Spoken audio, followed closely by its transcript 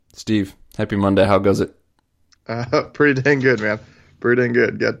Steve, happy Monday. How goes it? Pretty dang good, man. Pretty dang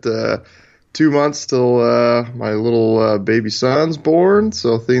good. Got 2 months till my little baby son's born,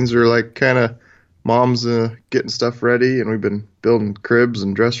 so things are like kind of mom's getting stuff ready, and we've been building cribs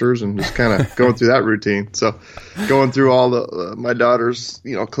and dressers and just kind of going through that routine. So going through all the my daughter's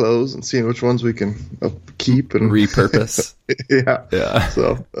clothes and seeing which ones we can keep and repurpose. Yeah.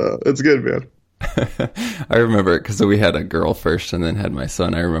 So it's good, man. I remember it because we had a girl first and then had my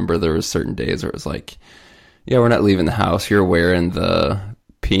son. I remember there was certain days where it was like, yeah, we're not leaving the house. You're wearing the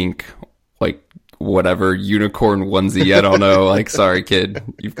pink, like, whatever, unicorn onesie. I don't know. Like, sorry, kid.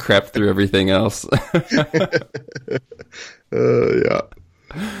 You've crapped through everything else. Yeah.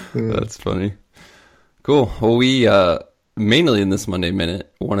 That's funny. Cool. Well, we mainly in this Monday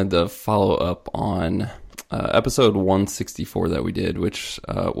Minute wanted to follow up on episode 164 that we did, which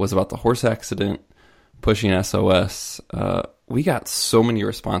was about the horse accident, pushing SOS. We got so many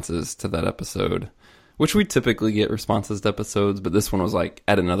responses to that episode, which we typically get responses to episodes, but this one was like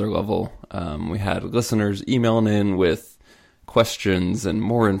at another level. We had listeners emailing in with questions and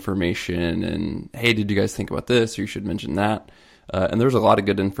more information and, hey, did you guys think about this? Or you should mention that. And there's a lot of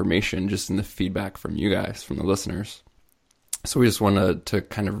good information just in the feedback from you guys, from the listeners. So we just wanted to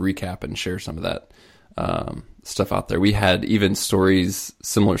kind of recap and share some of that stuff out there. We had even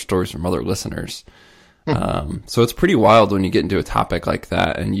similar stories from other listeners. So it's pretty wild when you get into a topic like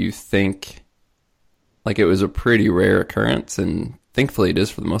that and you think like it was a pretty rare occurrence, and thankfully it is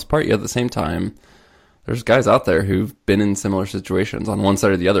for the most part. Yet at the same time, there's guys out there who've been in similar situations on one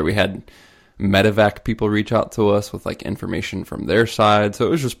side or the other. We had medevac people reach out to us with like information from their side. So it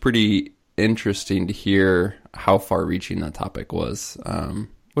was just pretty interesting to hear how far reaching that topic was.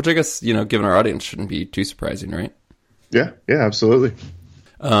 Which I guess, given our audience, shouldn't be too surprising, right? Yeah, absolutely.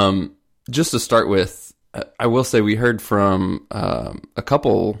 Just to start with, I will say we heard from a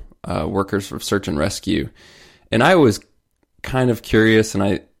couple workers of search and rescue, and I was kind of curious, and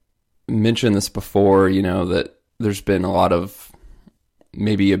I mentioned this before, that there's been a lot of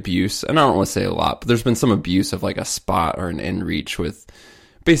maybe abuse, and I don't want to say a lot, but there's been some abuse of like a spot or an in-reach with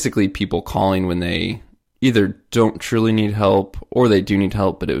basically people calling when they either don't truly need help or they do need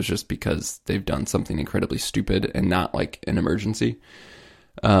help, but it was just because they've done something incredibly stupid and not like an emergency.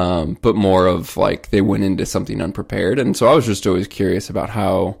 But more of like they went into something unprepared. And so I was just always curious about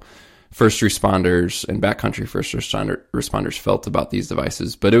how first responders and backcountry first responders felt about these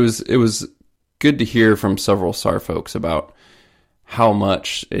devices. But it was good to hear from several SAR folks about how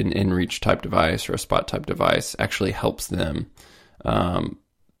much an in-reach type device or a spot type device actually helps them,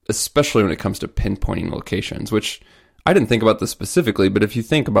 especially when it comes to pinpointing locations, which I didn't think about this specifically, but if you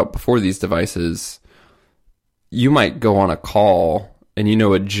think about before these devices, you might go on a call and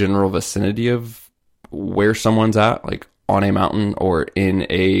a general vicinity of where someone's at, like on a mountain or in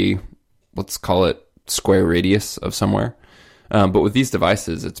a, let's call it, square radius of somewhere. But with these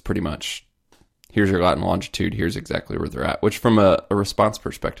devices, it's pretty much, here's your lat and longitude, here's exactly where they're at, which from a response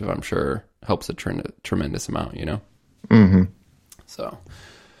perspective, I'm sure helps a tremendous amount, Mm-hmm. So,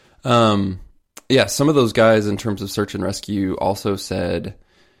 some of those guys in terms of search and rescue also said,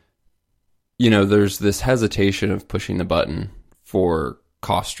 there's this hesitation of pushing the button for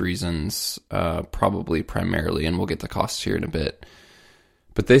cost reasons, probably primarily, and we'll get to costs here in a bit.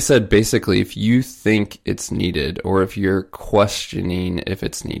 But they said basically if you think it's needed or if you're questioning if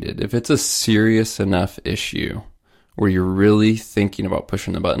it's needed, if it's a serious enough issue where you're really thinking about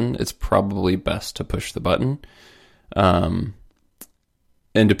pushing the button, it's probably best to push the button. And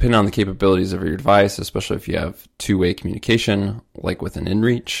depending on the capabilities of your device, especially if you have two-way communication, like with an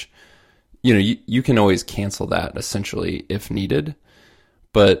inReach, you can always cancel that essentially if needed.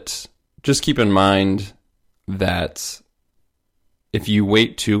 But just keep in mind that if you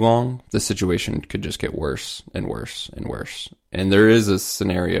wait too long, the situation could just get worse and worse and worse. And there is a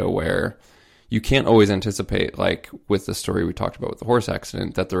scenario where you can't always anticipate, like with the story we talked about with the horse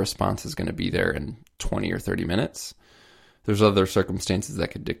accident, that the response is going to be there in 20 or 30 minutes. There's other circumstances that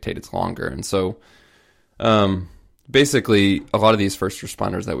could dictate it's longer. And so basically, a lot of these first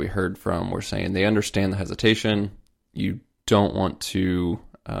responders that we heard from were saying they understand the hesitation. You don't want to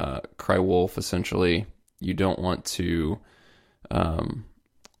cry wolf, essentially. You don't want to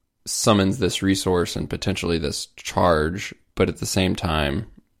summons this resource and potentially this charge, but at the same time,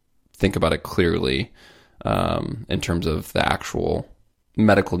 think about it clearly in terms of the actual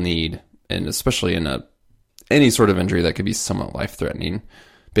medical need, and especially in any sort of injury that could be somewhat life-threatening.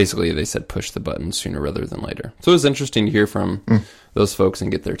 Basically, they said push the button sooner rather than later. So it was interesting to hear from those folks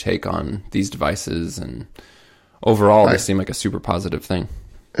and get their take on these devices, and overall, they seem like a super positive thing.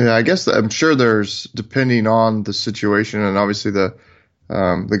 Yeah, I guess I'm sure there's, depending on the situation and obviously the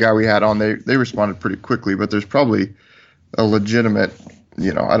the guy we had on, they responded pretty quickly, but there's probably a legitimate,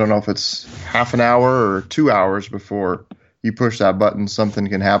 I don't know if it's half an hour or 2 hours before you push that button, something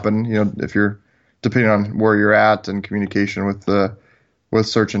can happen. If you're depending on where you're at and communication with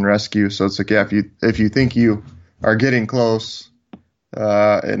search and rescue. So it's like, yeah, if you think you are getting close,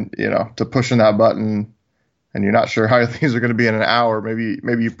 and to pushing that button, and you're not sure how things are going to be in an hour,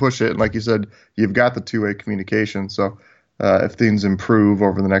 maybe you push it, and like you said, you've got the two-way communication. So if things improve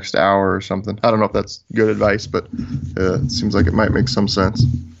over the next hour or something, I don't know if that's good advice, but it seems like it might make some sense.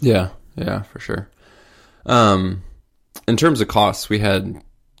 Yeah, for sure. In terms of costs, we had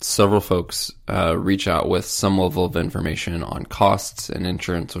several folks reach out with some level of information on costs and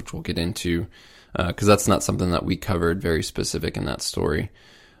insurance, which we'll get into, because that's not something that we covered very specific in that story.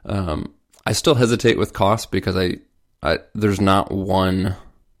 I still hesitate with costs because there's not one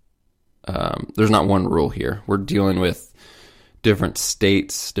rule here. We're dealing with different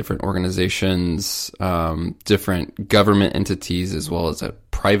states, different organizations, different government entities, as well as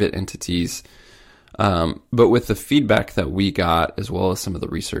private entities. But with the feedback that we got, as well as some of the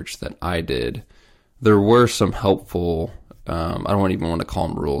research that I did, there were some helpful, I don't even want to call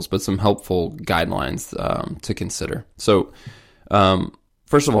them rules, but some helpful guidelines to consider. So,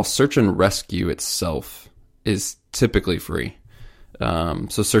 first of all, search and rescue itself is typically free.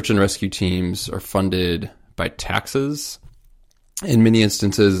 So search and rescue teams are funded by taxes in many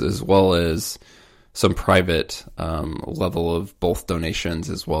instances, as well as some private level of both donations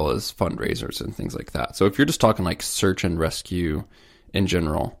as well as fundraisers and things like that. So if you're just talking like search and rescue in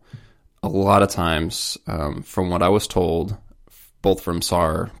general, a lot of times, from what I was told, both from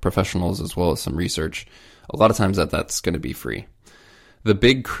SAR professionals as well as some research, a lot of times that's going to be free. The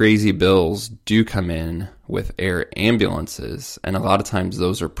big crazy bills do come in with air ambulances, and a lot of times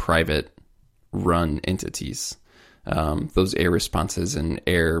those are private run entities. Those air responses and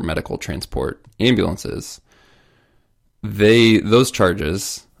air medical transport ambulances, those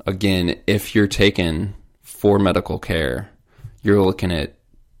charges, again, if you're taken for medical care, you're looking at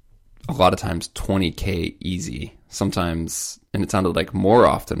a lot of times $20K easy. Sometimes, and it sounded like more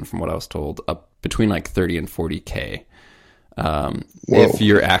often from what I was told, up between like 30 and 40K. If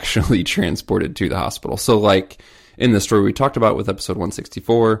you're actually transported to the hospital. So like in the story we talked about with episode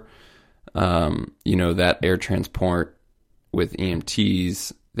 164, that air transport with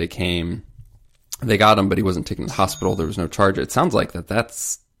EMTs, they got him, but he wasn't taken to the hospital. There was no charge. It sounds like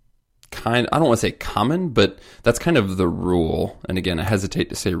that's I don't want to say common, but that's kind of the rule. And again, I hesitate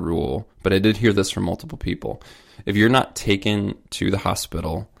to say rule, but I did hear this from multiple people. If you're not taken to the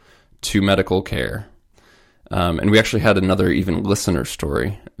hospital to medical care, and we actually had another even listener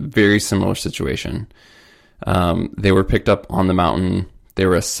story, very similar situation. They were picked up on the mountain. They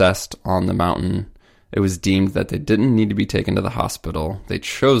were assessed on the mountain. It was deemed that they didn't need to be taken to the hospital. They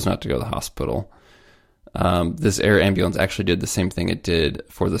chose not to go to the hospital. This air ambulance actually did the same thing it did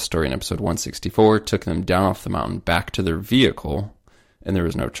for the story in episode 164, took them down off the mountain back to their vehicle, and there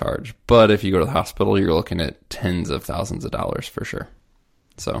was no charge. But if you go to the hospital, you're looking at tens of thousands of dollars for sure.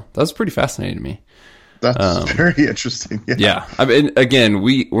 So that was pretty fascinating to me. That's very interesting. Yeah. I mean, again,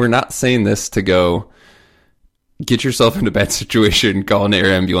 we're not saying this to go get yourself in a bad situation, call an air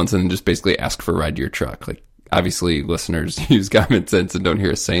ambulance, and just basically ask for a ride to your truck. Like, obviously, listeners use common sense and don't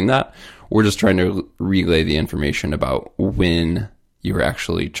hear us saying that. We're just trying to relay the information about when you were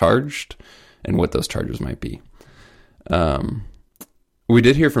actually charged and what those charges might be. We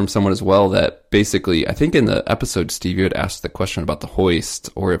did hear from someone as well that basically, I think in the episode, Steve, you had asked the question about the hoist,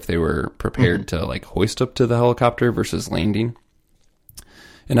 or if they were prepared to like hoist up to the helicopter versus landing.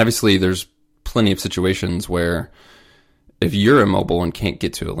 And obviously there's plenty of situations where if you're immobile and can't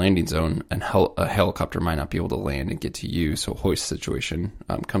get to a landing zone, and a helicopter might not be able to land and get to you, so hoist situation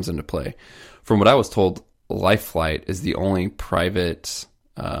comes into play. From what I was told, Life Flight is the only private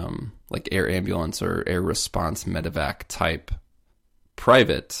like air ambulance or air response medevac type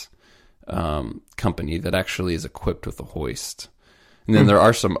private company that actually is equipped with a hoist. And then there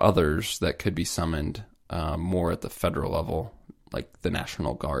are some others that could be summoned more at the federal level, like the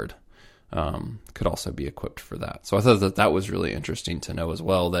National Guard could also be equipped for that. So I thought that was really interesting to know as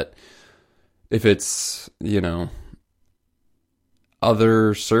well, that if it's,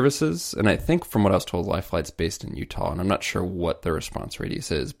 other services, and I think from what I was told, Life Flight's based in Utah, and I'm not sure what their response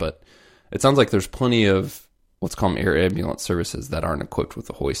radius is, but it sounds like there's plenty of let's call them air ambulance services that aren't equipped with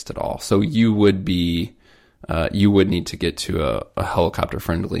a hoist at all. So you would need to get to a helicopter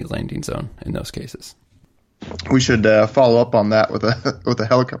friendly landing zone in those cases. We should follow up on that with a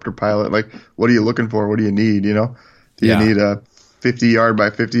helicopter pilot. Like, what are you looking for? What do you need? Do you need a 50-yard by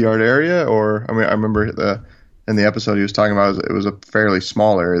 50-yard area? Or, I mean, I remember in the episode he was talking about, it was a fairly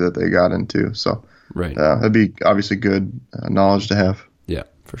small area that they got into. So Right. That'd be obviously good knowledge to have. Yeah,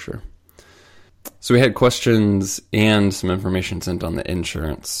 for sure. So we had questions and some information sent on the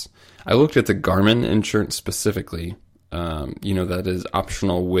insurance. I looked at the Garmin insurance specifically. That is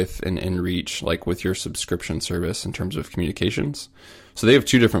optional with an inReach, like with your subscription service in terms of communications. So they have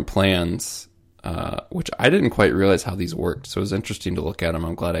two different plans, which I didn't quite realize how these worked. So it was interesting to look at them.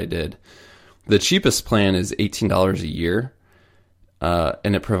 I'm glad I did. The cheapest plan is $18 a year,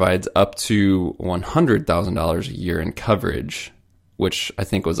 and it provides up to $100,000 a year in coverage, which I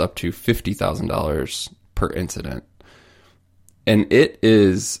think was up to $50,000 per incident. And it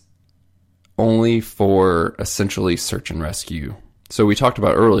is only for essentially search and rescue. So we talked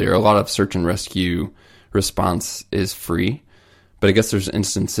about earlier, a lot of search and rescue response is free, but I guess there's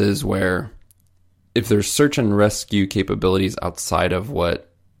instances where if there's search and rescue capabilities outside of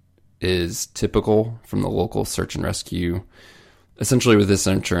what is typical from the local search and rescue, essentially with this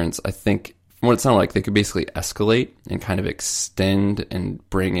insurance, I think from what it sounded like, they could basically escalate and kind of extend and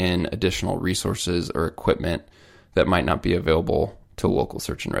bring in additional resources or equipment that might not be available to local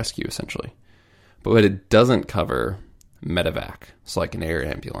search and rescue, essentially. But what it doesn't cover, medevac, so like an air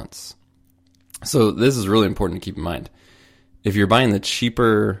ambulance. So this is really important to keep in mind. If you're buying the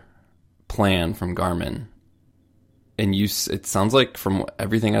cheaper plan from Garmin, and it sounds like from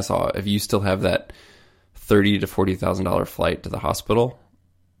everything I saw, if you still have that $30,000 to $40,000 flight to the hospital,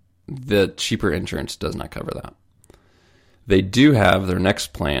 the cheaper insurance does not cover that. They do have their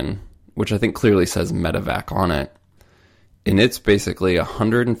next plan, which I think clearly says medevac on it, and it's basically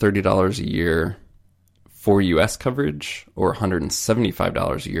 $130 a year for U.S. coverage or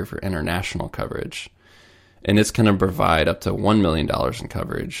 $175 a year for international coverage. And it's going to provide up to $1 million in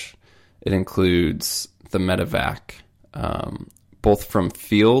coverage. It includes the medevac, both from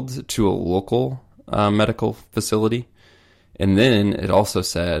field to a local medical facility. And then it also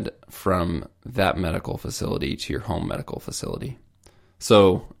said from that medical facility to your home medical facility.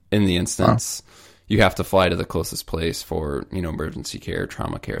 So in the instance, you have to fly to the closest place for, emergency care,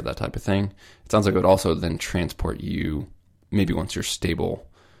 trauma care, that type of thing. It sounds like it would also then transport you, maybe once you're stable,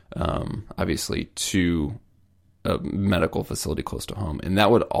 obviously, to a medical facility close to home. And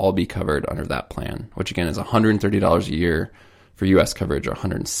that would all be covered under that plan, which again is $130 a year for U.S. coverage or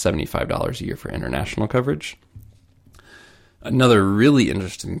 $175 a year for international coverage. Another really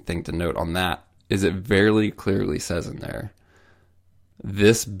interesting thing to note on that is it very clearly says in there,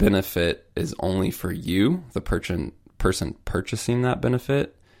 this benefit is only for you, the person purchasing that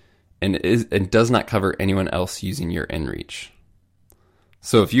benefit, and it does not cover anyone else using your inReach.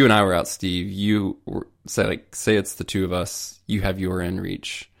 So if you and I were out, Steve, say it's the two of us, you have your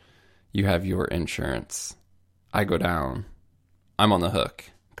inReach, you have your insurance, I go down, I'm on the hook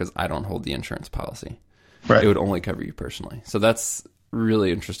because I don't hold the insurance policy. Right. It would only cover you personally. So that's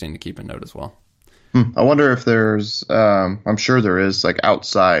really interesting to keep in note as well. I wonder if there's, I'm sure there is, like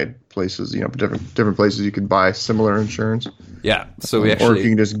outside places, different places you could buy similar insurance. Yeah. So or if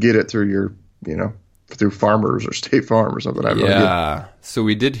you can just get it through your, through Farmers or State Farm or something. Yeah. So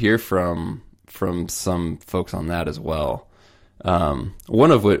we did hear from some folks on that as well.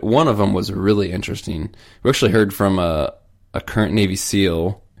 One of them was really interesting. We actually heard from a current Navy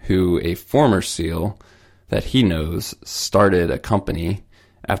SEAL a former SEAL that he knows started a company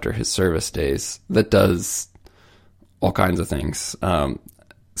after his service days that does all kinds of things,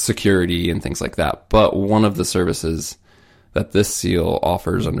 security and things like that. But one of the services that this SEAL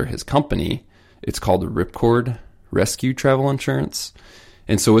offers under his company, it's called Ripcord Rescue Travel Insurance.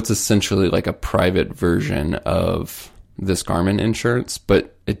 And so it's essentially like a private version of this Garmin insurance,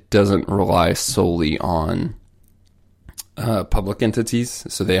 but it doesn't rely solely on public entities.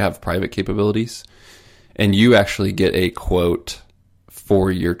 So they have private capabilities. And you actually get a quote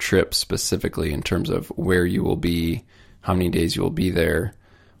for your trip specifically in terms of where you will be, how many days you will be there,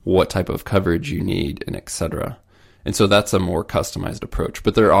 what type of coverage you need, and etc. And so that's a more customized approach.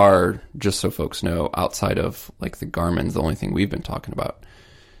 But there are, just so folks know, outside of like the Garmin's, the only thing we've been talking about,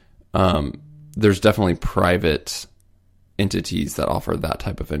 there's definitely private entities that offer that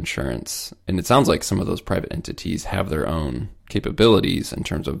type of insurance. And it sounds like some of those private entities have their own capabilities in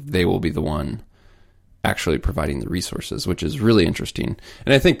terms of they will be the one actually providing the resources, which is really interesting.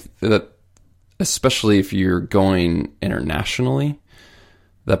 And I think that especially if you're going internationally,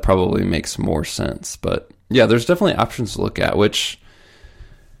 that probably makes more sense. But yeah, there's definitely options to look at, which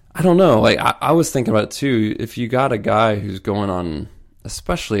I don't know. Like I was thinking about it too. If you got a guy who's going on,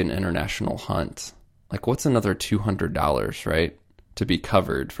 especially an international hunt, like what's another $200, right? To be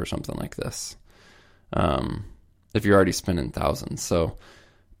covered for something like this. If you're already spending thousands. So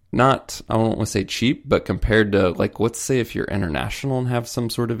not, I won't want to say cheap, but compared to, like, let's say if you're international and have some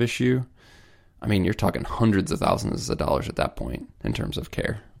sort of issue, I mean, you're talking hundreds of thousands of dollars at that point in terms of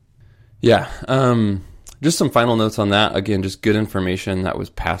care. Yeah. Just some final notes on that. Again, just good information that was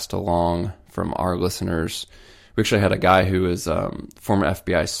passed along from our listeners. We actually had a guy who is former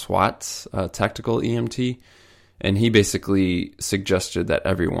FBI SWAT tactical EMT, and he basically suggested that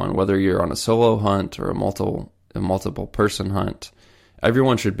everyone, whether you're on a solo hunt or a multiple person hunt,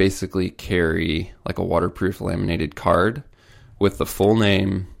 everyone should basically carry like a waterproof laminated card with the full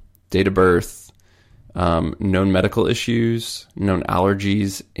name, date of birth, known medical issues, known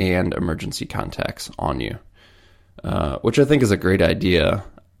allergies, and emergency contacts on you, which I think is a great idea.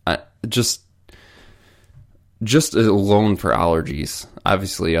 Just alone for allergies.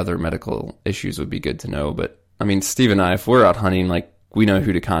 Obviously, other medical issues would be good to know, but I mean, Steve and I, if we're out hunting, like, we know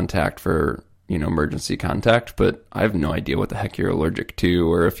who to contact for, emergency contact, but I have no idea what the heck you're allergic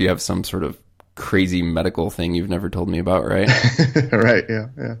to, or if you have some sort of crazy medical thing you've never told me about, right? Right,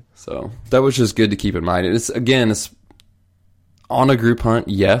 yeah. So that was just good to keep in mind. It's on a group hunt,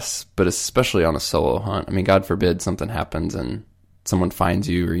 yes, but especially on a solo hunt. I mean, God forbid something happens and someone finds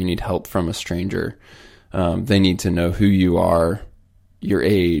you or you need help from a stranger. They need to know who you are, your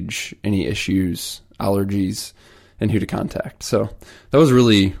age, any issues, allergies, and who to contact. So that was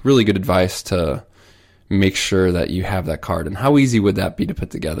really, really good advice to make sure that you have that card. And how easy would that be to put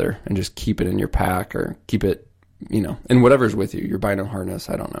together and just keep it in your pack or keep it, in whatever's with you, your bino harness,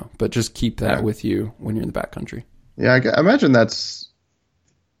 I don't know. But just keep that with you when you're in the backcountry. Yeah, I imagine that's,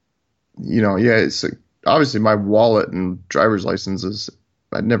 it's obviously my wallet and driver's license is,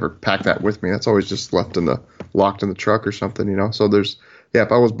 I'd never pack that with me. That's always just locked in the truck or something, So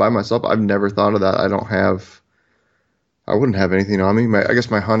if I was by myself, I've never thought of that. I wouldn't have anything on me. I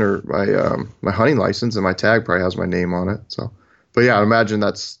guess my hunting license and my tag probably has my name on it. So, but yeah, I imagine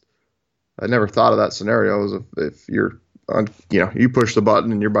I never thought of that scenario as if you're on, you push the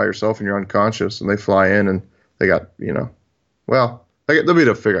button and you're by yourself and you're unconscious and they fly in and they got, they'll be able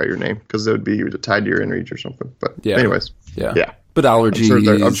to figure out your name because it would be tied to your inReach or something. But anyways, yeah. But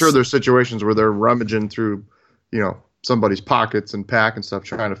allergies. I'm sure there's situations where they're rummaging through, somebody's pockets and pack and stuff,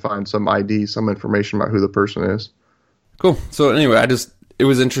 trying to find some ID, some information about who the person is. Cool. So anyway, it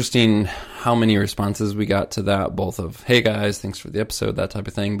was interesting how many responses we got to that, both of, hey guys, thanks for the episode, that type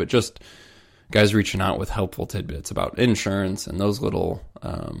of thing, but just guys reaching out with helpful tidbits about insurance and those little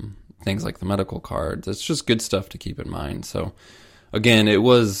things like the medical cards. It's just good stuff to keep in mind. So again, it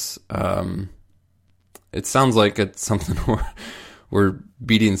was, it sounds like it's something we're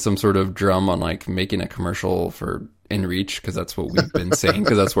beating some sort of drum on, like making a commercial for inReach, because that's what we've been saying,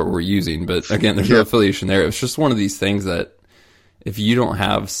 because that's what we're using. But again, there's no affiliation there. It's just one of these things that if you don't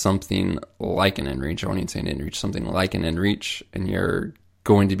have something like an inReach, I won't even say an inReach, something like an inReach, and you're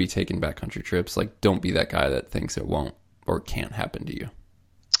going to be taking backcountry trips, like, don't be that guy that thinks it won't or can't happen to you.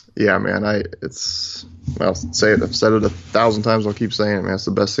 Yeah, man, I'll say it. I've said it 1,000 times. I'll keep saying it, man. It's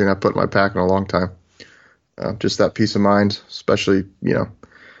the best thing I put in my pack in a long time. Just that peace of mind, especially,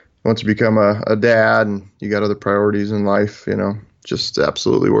 once you become a dad and you got other priorities in life, just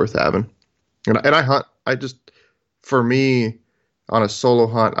absolutely worth having. And I hunt. For me, on a solo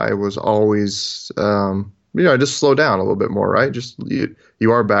hunt, I was always, I just slow down a little bit more, right? Just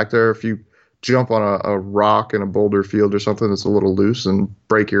you are back there. If you jump on a rock in a boulder field or something that's a little loose and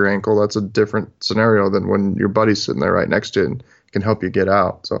break your ankle, that's a different scenario than when your buddy's sitting there right next to you and can help you get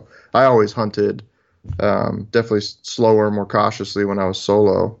out. So I always hunted definitely slower, more cautiously when I was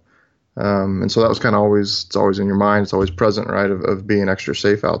solo. And so that was kind of it's always in your mind. It's always present, right? Of being extra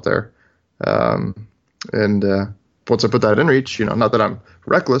safe out there. And once I put that in reach, not that I'm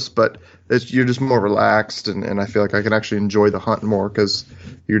reckless, but you're just more relaxed. And I feel like I can actually enjoy the hunt more because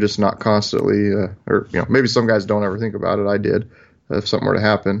you're just not constantly, maybe some guys don't ever think about it. I did if something were to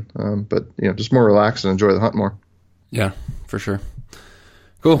happen. But just more relaxed and enjoy the hunt more. Yeah, for sure.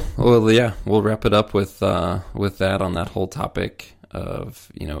 Cool. Well, yeah, we'll wrap it up with that on that whole topic of,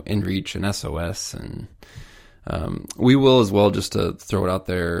 inReach and SOS. And we will as well, just to throw it out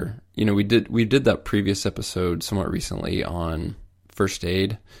there, we did that previous episode somewhat recently on first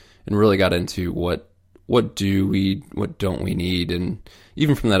aid and really got into what don't we need. And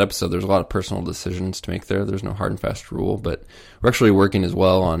even from that episode, there's a lot of personal decisions to make there. There's no hard and fast rule, but we're actually working as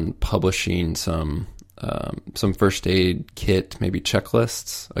well on publishing some first aid kit, maybe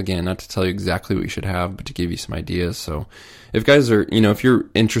checklists. Again, not to tell you exactly what you should have, but to give you some ideas. So if guys are, if you're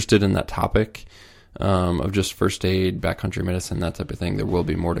interested in that topic of just first aid, backcountry medicine, that type of thing, there will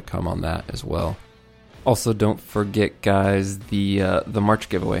be more to come on that as well. Also, don't forget, guys, the March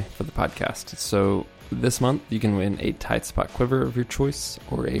giveaway for the podcast. So This month, you can win a tight spot quiver of your choice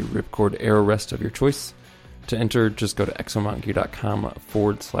or a ripcord arrow rest of your choice. To enter, just go to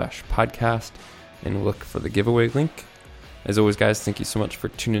exomountgear.com/podcast and look for the giveaway link. As always, guys, thank you so much for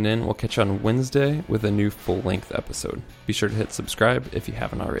tuning in. We'll catch you on Wednesday with a new full-length episode. Be sure to hit subscribe if you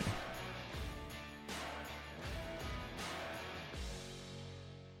haven't already.